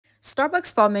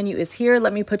Starbucks fall menu is here.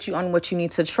 Let me put you on what you need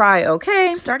to try,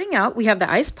 okay? Starting out, we have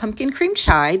the iced pumpkin cream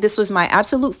chai. This was my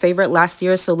absolute favorite last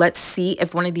year, so let's see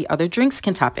if one of the other drinks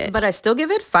can top it. But I still give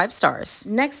it 5 stars.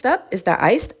 Next up is the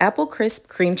iced apple crisp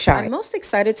cream chai. I'm most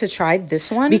excited to try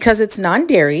this one because it's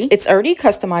non-dairy. It's already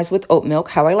customized with oat milk,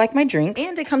 how I like my drinks,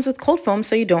 and it comes with cold foam,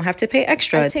 so you don't have to pay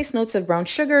extra. I taste notes of brown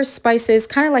sugar, spices,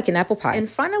 kind of like an apple pie. And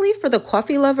finally, for the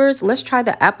coffee lovers, let's try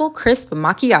the apple crisp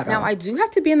macchiato. Now, I do have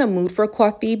to be in the mood for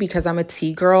coffee because I'm a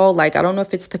tea girl. Like, I don't know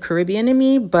if it's the Caribbean in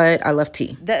me, but I love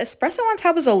tea. The espresso on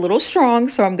top is a little strong,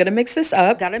 so I'm gonna mix this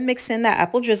up. Gotta mix in that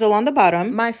apple drizzle on the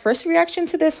bottom. My first reaction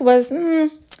to this was,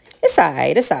 it's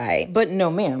alright. But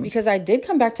no, ma'am, because I did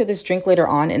come back to this drink later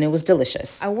on and it was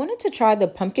delicious. I wanted to try the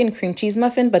pumpkin cream cheese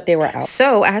muffin, but they were out.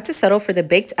 So I had to settle for the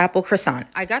baked apple croissant.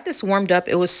 I got this warmed up.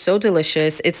 It was so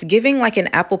delicious. It's giving like an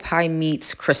apple pie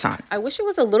meets croissant. I wish it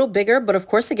was a little bigger, but of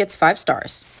course it gets 5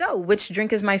 stars. So which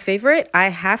drink is my favorite? I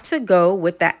have to go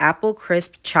with the apple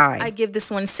crisp chai. I give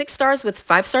this one 6 stars with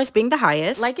 5 stars being the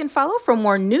highest. Like and follow for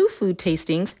more new food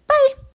tastings. Bye.